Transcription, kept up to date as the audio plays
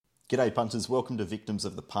G'day punters, welcome to Victims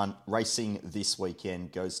of the Punt. Racing this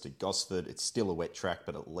weekend goes to Gosford. It's still a wet track,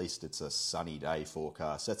 but at least it's a sunny day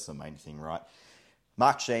forecast. That's the main thing, right?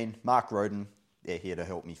 Mark Sheen, Mark Roden, they're here to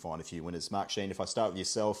help me find a few winners. Mark Sheen, if I start with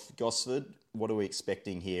yourself, Gosford, what are we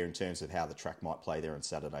expecting here in terms of how the track might play there on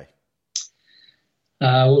Saturday?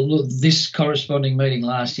 Look, this corresponding meeting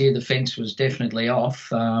last year, the fence was definitely off.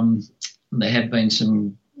 There have been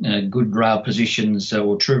some good rail positions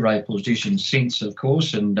or true rail positions since, of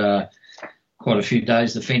course, and quite a few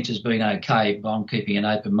days the fence has been okay. But I'm keeping an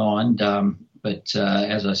open mind. But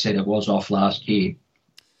as I said, it was off last year.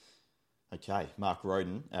 Okay, Mark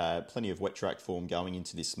Roden, plenty of wet track form going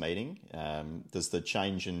into this meeting. Does the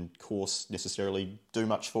change in course necessarily do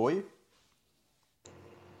much for you?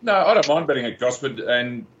 No, I don't mind betting at Gosford,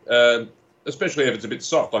 and especially if it's a bit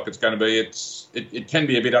soft like it's going to be. It can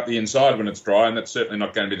be a bit up the inside when it's dry, and that's certainly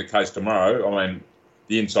not going to be the case tomorrow. I mean,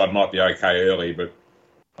 the inside might be okay early, but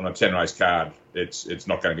on a 10-race card, it's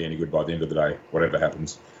not going to be any good by the end of the day, whatever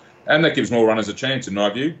happens. And that gives more runners a chance, in my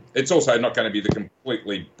view. It's also not going to be the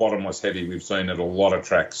completely bottomless heavy we've seen at a lot of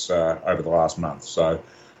tracks over the last month. So,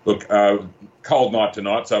 look, cold night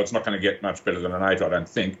tonight, so it's not going to get much better than an 8, I don't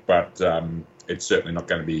think, but it's certainly not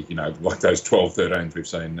going to be, like those 12, 13s we've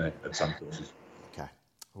seen at some courses. Okay.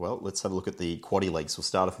 Well, let's have a look at the quaddie legs. We'll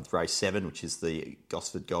start off with race 7, which is the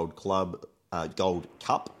Gosford Gold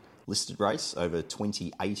Cup listed race over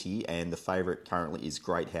 2080, and the favourite currently is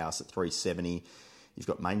Great House at $3.70. You've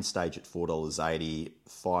got Main Stage at $4.80,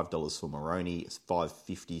 $5 for Moroni,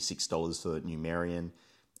 $5.50, $6 for Numerian,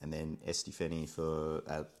 and then Estefani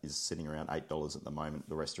is sitting around $8 at the moment.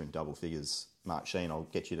 The rest are in double figures. Mark Sheen, I'll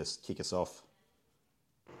get you to kick us off.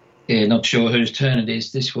 Yeah, not sure whose turn it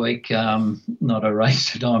is this week. Not a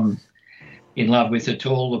race that I'm in love with at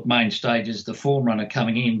all. Look, Main Stage is the form runner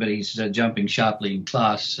coming in, but he's jumping sharply in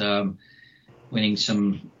class, winning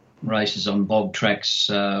some races on bog tracks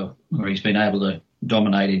where he's been able to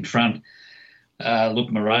dominate in front.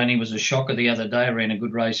 Look, Moroni was a shocker the other day, ran a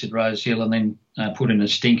good race at Rose Hill and then put in a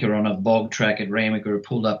stinker on a bog track at Randwick or a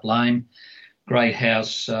pulled up lane. Great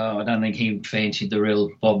House, I don't think he fancied the real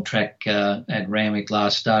bog track at Randwick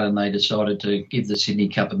last start, and they decided to give the Sydney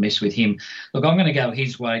Cup a miss with him. Look, I'm going to go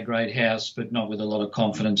his way, Great House, but not with a lot of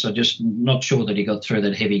confidence. I'm just not sure that he got through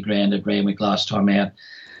that heavy ground at Randwick last time out.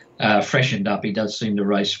 Freshened up, he does seem to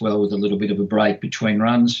race well with a little bit of a break between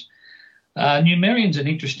runs. Numerian's an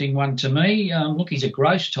interesting one to me. Look, he's a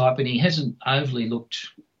gross type, and he hasn't overly looked,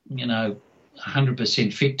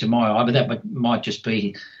 100% fit to my eye, but that might just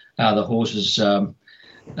be the horse's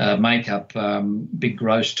makeup, big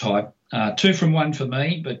gross type. 2 from 1 for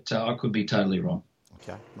me, but I could be totally wrong.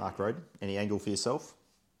 Okay. Mark Roden, any angle for yourself?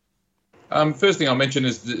 First thing I'll mention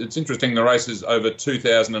is it's interesting the race is over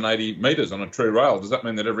 2,080 metres on a true rail. Does that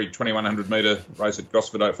mean that every 2,100 metre race at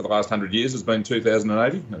Gosford for the last 100 years has been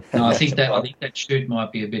 2,080? No, I think that chute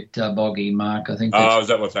might be a bit boggy, Mark. I think. Is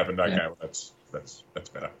that what's happened? Okay, yeah. Well, that's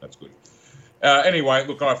better. That's good. Anyway,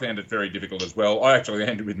 look, I found it very difficult as well. I actually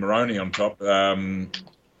ended with Moroni on top.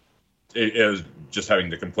 It was just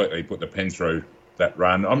having to completely put the pen through that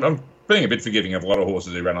run. I'm being a bit forgiving of a lot of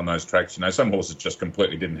horses who run on those tracks. Some horses just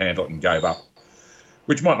completely didn't handle it and gave up,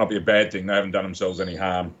 which might not be a bad thing. They haven't done themselves any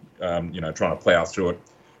harm, trying to plough through it.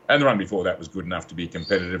 And the run before that was good enough to be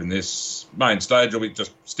competitive in this Main Stage. It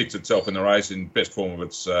just sticks itself in the race in best form of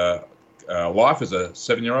its life as a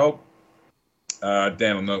 7-year-old.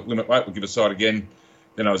 Down on the limit weight, we'll give a side again.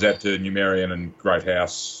 Then I was out to Numerian and Great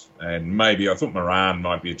House, and maybe I thought Moran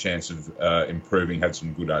might be a chance of improving, had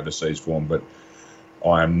some good overseas form, but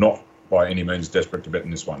I am not by any means desperate to bet in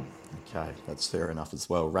this one. Okay, that's fair enough as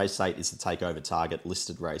well. Race 8 is the takeover target,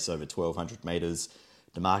 listed race over 1,200 metres.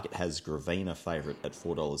 The market has Gravina favourite at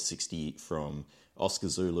 $4.60 from Oscar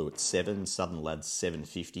Zulu at 7, Southern Lads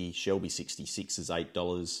 $7.50, Shelby 66 is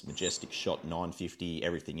 $8, Majestic Shot $9.50.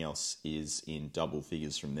 Everything else is in double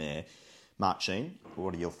figures from there. Mark Sheen,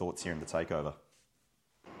 what are your thoughts here in the takeover?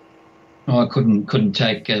 I couldn't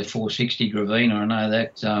take 460 Gravina. I know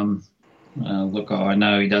that. Look, I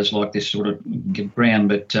know he does like this sort of ground,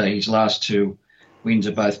 but his last 2 wins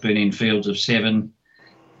have both been in fields of 7.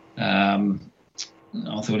 I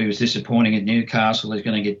thought he was disappointing at Newcastle. He's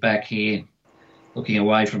going to get back here. Looking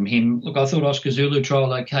away from him. Look, I thought Oscar Zulu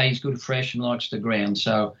trialled okay. He's good fresh and likes the ground.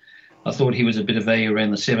 So I thought he was a bit of value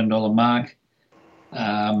around the $7 mark.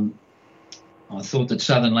 I thought that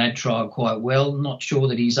Southern Lad trialled quite well. Not sure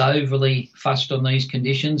that he's overly fussed on these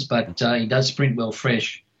conditions, but he does sprint well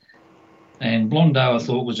fresh. And Blondo I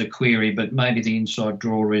thought was a query, but maybe the inside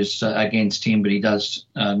draw is against him, but he does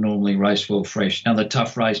normally race well fresh. Another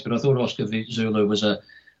tough race, but I thought Oscar Zulu was a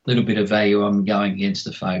little bit of value. I'm going against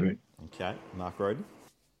the favourite. Okay, Mark Roden.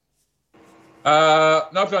 No,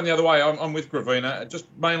 I've gone the other way. I'm with Gravina, just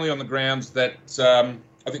mainly on the grounds that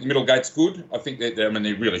I think the middle gate's good. I think that there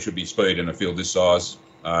really should be speed in a field this size.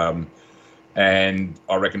 And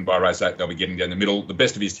I reckon by race 8 they'll be getting down the middle. The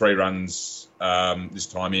best of his 3 runs this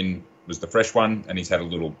time in was the fresh one, and he's had a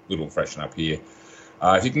little freshen up here.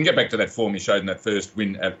 If you can get back to that form he showed in that first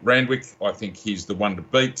win at Randwick, I think he's the one to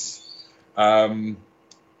beat.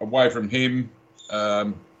 Away from him,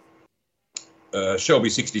 Shelby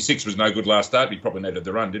 66 was no good last start. He probably needed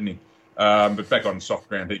the run, didn't he? But back on soft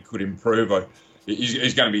ground, he could improve.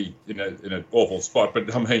 He's going to be in an awful spot.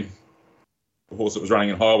 But, I mean, the horse that was running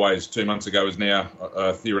in highways 2 months ago is now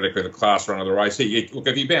theoretically the class runner of the race. Look,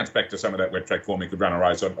 if he bounced back to some of that wet track form, he could run a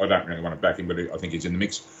race. I don't really want to back him, but I think he's in the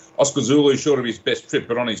mix. Oscar Zulu, short of his best trip,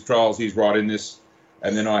 but on his trials, he's right in this.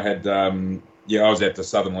 And then I had, I was out to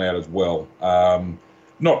Southern Loud as well.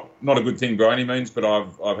 Not a good thing by any means, but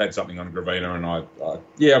I've had something on Gravina, and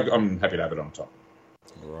I'm happy to have it on top.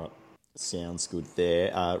 All right. Sounds good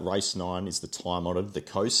there. Race 9 is the time-honoured, the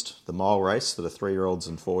Coast, the mile race for the 3-year-olds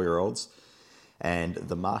and 4-year-olds. And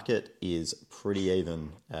the market is pretty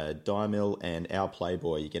even. Diamil and Our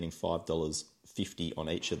Playboy, you're getting $5.50 on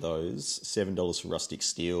each of those. $7 for Rustic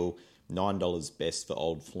Steel, $9 best for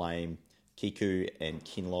Old Flame. Kiku and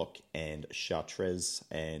Kinlock and Chartres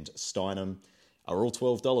and Steinem are all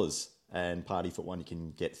 $12. And Party Foot 1, you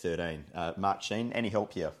can get $13. Mark Sheen, any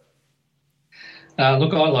help here?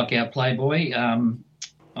 Look, I like Our Playboy.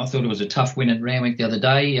 I thought it was a tough win at Randwick the other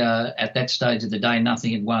day. At that stage of the day,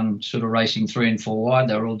 nothing had won sort of racing 3 and 4 wide.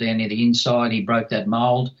 They were all down near the inside. He broke that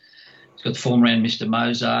mould. He's got the form around Mr.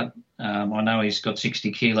 Mozart. I know he's got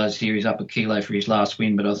 60 kilos here. He's up a kilo for his last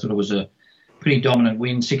win, but I thought it was a pretty dominant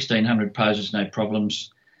win. 1,600 poses, no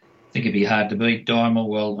problems. I think it'd be hard to beat. Diamond,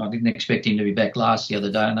 well, I didn't expect him to be back last the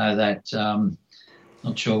other day. I know that.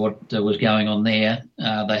 Not sure what was going on there.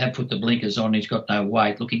 They have put the blinkers on. He's got no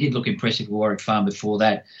weight. Look, he did look impressive at Warwick Farm before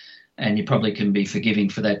that, and you probably can be forgiving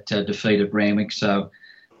for that defeat at Randwick. So,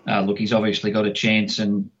 look, he's obviously got a chance,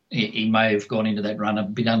 and he may have gone into that run a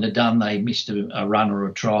bit underdone. They missed a run or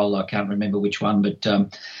a trial. I can't remember which one, but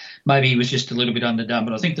maybe he was just a little bit underdone.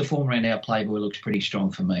 But I think the form around Our Playboy looks pretty strong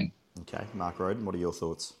for me. Okay, Mark Roden, what are your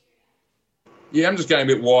thoughts? Yeah, I'm just going a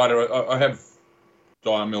bit wider. I have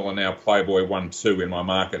Diamil and Our Playboy 1-2 in my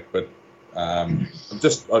market, but I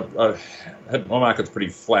had my market's pretty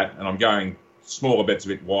flat, and I'm going smaller bets a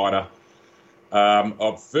bit wider.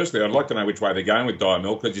 Firstly, I'd like to know which way they're going with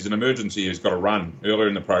Diamil, because he's an emergency who's got to run earlier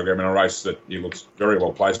in the program in a race that he looks very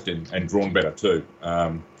well placed in and drawn better too.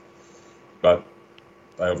 But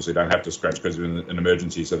they obviously don't have to scratch because of an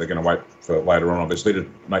emergency, so they're going to wait for later on, obviously, to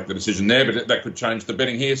make the decision there. But that could change the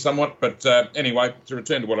betting here somewhat. But anyway, to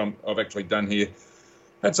return to what I've actually done here,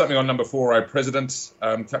 had something on number 4, President.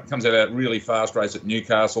 Comes out of that really fast race at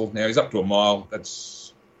Newcastle. Now, he's up to a mile.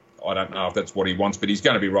 I don't know if that's what he wants, but he's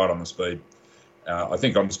going to be right on the speed. I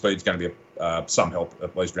think on the speed's going to be some help,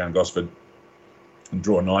 at least around Gosford. And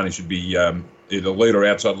draw 9, he should be either lead or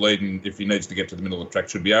outside lead, and if he needs to get to the middle of the track,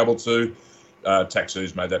 should be able to.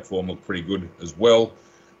 Taxu's made that form look pretty good as well.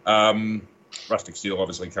 Rustic Steel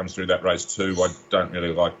obviously comes through that race too. I don't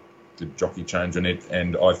really like the jockey change in it,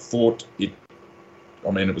 and I thought it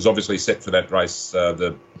was obviously set for that race,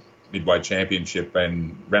 the Midway Championship,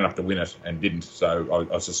 and ran up to win it and didn't. So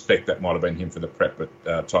I suspect that might have been him for the prep,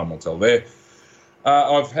 but time will tell there.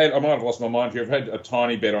 I might have lost my mind here. I've had a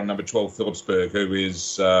tiny bet on number 12, Phillipsburg, who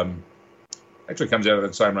is actually comes out of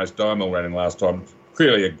that same race Diamond ran in last time.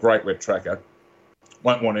 Clearly a great wet tracker.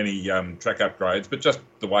 Won't want any track upgrades, but just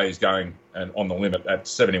the way he's going and on the limit at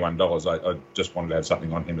 $71, I just wanted to have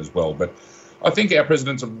something on him as well. But I think Our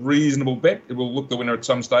President's a reasonable bet. It will look the winner at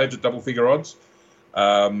some stage at double-figure odds.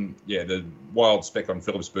 The wild spec on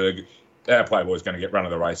Phillipsburg, Our Playboy's going to get run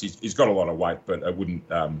of the race. He's got a lot of weight, but it wouldn't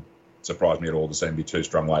surprise me at all to see him be too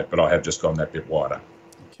strong late. But I have just gone that bit wider.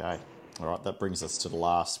 Okay. All right, that brings us to the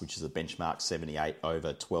last, which is a benchmark 78 over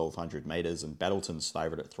 1,200 metres, and Battleton's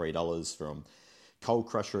favourite at $3 from Cold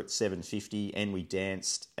Crusher at $7.50, and we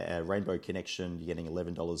danced Rainbow Connection. You're getting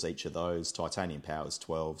 $11 each of those. Titanium Power's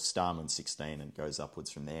 $12, Starman $16, and it goes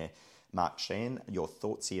upwards from there. Mark Sheehan, your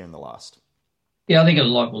thoughts here in the last? Yeah, I think a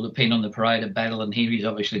lot will depend on the parade of Battle, and here he's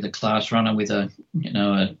obviously the class runner with a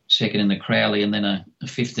second in the Crowley and then a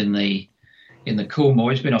fifth in the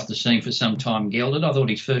Coolmore. He's been off the scene for some time, gelded. I thought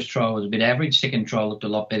his first trial was a bit average. Second trial looked a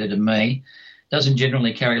lot better to me. Doesn't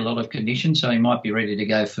generally carry a lot of condition, so he might be ready to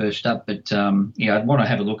go first up. But, I'd want to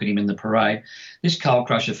have a look at him in the parade. This Cold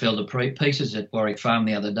Crusher fell to pieces at Warwick Farm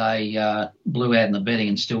the other day, blew out in the betting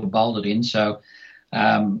and still bowled it in. So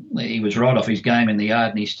he was right off his game in the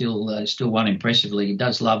yard, and he still won impressively. He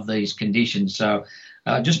does love these conditions. So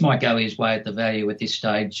Just might go his way at the value at this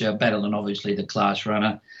stage. Battleton, obviously, the class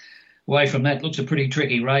runner. Away from that, looks a pretty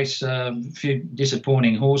tricky race. A few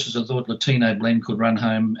disappointing horses. I thought Latino Blend could run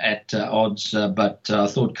home at odds, but I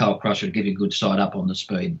thought Coal Crusher would give you a good side up on the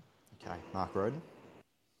speed. Okay, Mark Roden.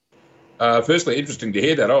 Firstly, interesting to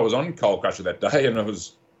hear that. I was on Coal Crusher that day, and I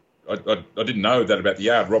didn't know that about the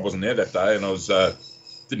yard. Rob wasn't there that day, and I was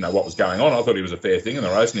didn't know what was going on. I thought he was a fair thing in the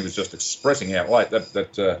race, and he was just expressing out late.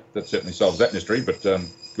 That certainly solves that mystery. But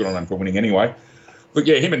good on him for winning anyway. But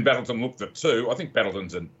yeah, him and Battleton looked at two. I think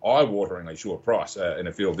Battleton's an eye-wateringly sure price in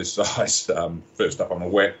a field this size. First up on the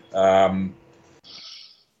wet.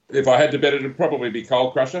 If I had to bet, it'd probably be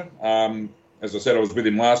Coal Crusher. As I said, I was with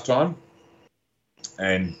him last time,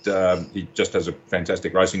 and he just has a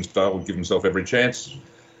fantastic racing style. Would give himself every chance.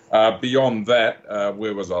 Beyond that,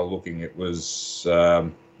 where was I looking? It was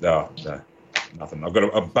nothing. I've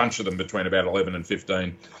got a bunch of them between about 11 and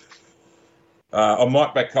 15. I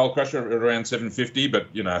might back Coal Crusher at around 750, but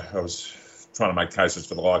I was trying to make cases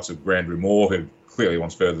for the likes of Grand Rumour, who clearly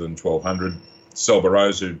wants further than 1200. Selba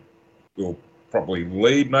Rose, who will probably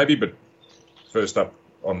lead maybe, but first up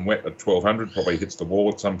on wet at 1200, probably hits the wall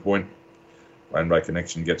at some point. Rainbow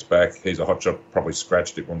Connection gets back. He's a hot shot, probably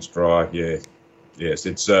scratched it once dry. Yes,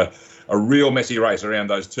 it's a real messy race around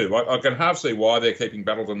those two. I can half see why they're keeping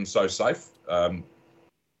Battleton so safe,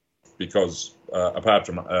 because apart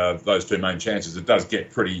from those two main chances, it does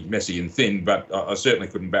get pretty messy and thin, but I certainly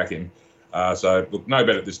couldn't back him. So, look, no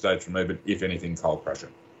bet at this stage from me, but if anything, Coal Crusher.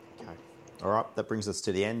 Okay. All right, that brings us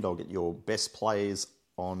to the end. I'll get your best plays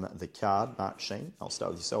on the card. Mark Sheen, I'll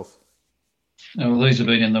start with yourself. Well, these have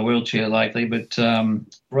been in the wheelchair lately, but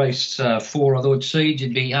race 4, I thought Siege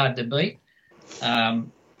would be hard to beat,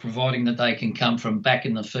 providing that they can come from back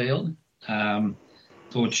in the field.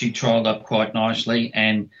 Thought she trialled up quite nicely.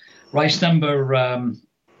 And race number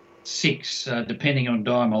 6, depending on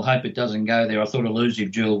Dime, I'll hope it doesn't go there. I thought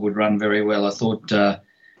Elusive Jewel would run very well. I thought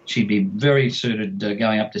she'd be very suited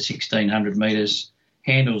going up to 1,600 metres,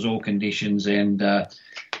 handles all conditions, and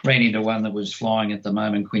ran into one that was flying at the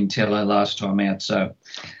moment, Quintello, last time out. So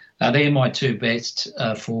they're my two best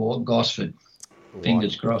for Gosford.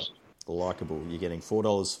 Fingers crossed. Likeable. You're getting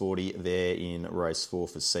 $4.40 there in race 4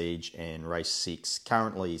 for Siege, and race 6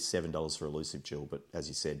 currently $7 for Elusive Jewel, but as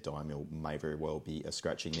you said, Diamil may very well be a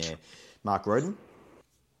scratching there. Mark Roden?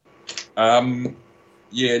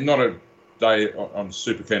 Yeah, not a day I'm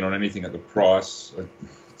super keen on anything at the price.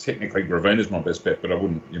 Technically, Gravina's my best bet, but I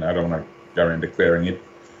wouldn't, I don't want to go around declaring it.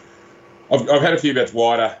 I've had a few bets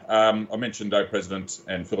wider. I mentioned Doe President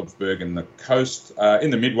and Phillipsburg and the Coast. In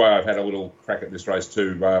the midway, I've had a little crack at this race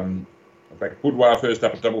too. I backed Boudoir first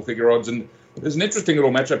up at double figure odds. And there's an interesting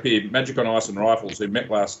little matchup here. Magic on Ice and Rifles, who met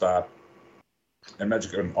last start. And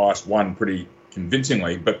Magic on Ice won pretty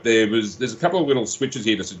convincingly. But there's a couple of little switches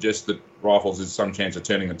here to suggest that Rifles is some chance of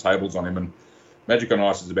turning the tables on him. And Magic on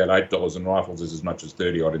Ice is about $8 and Rifles is as much as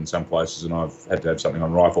 30 odd in some places. And I've had to have something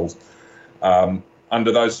on Rifles.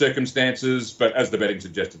 Under those circumstances, but as the betting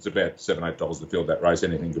suggests, it's about $7, $8 to field that race.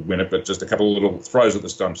 Anything could win it, but just a couple of little throws at the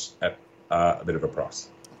stumps at a bit of a price.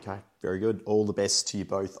 Okay, very good. All the best to you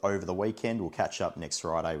both over the weekend. We'll catch up next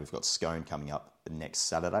Friday. We've got Scone coming up next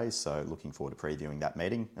Saturday, so looking forward to previewing that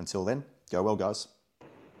meeting. Until then, go well, guys.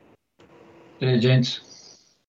 Yeah, gents.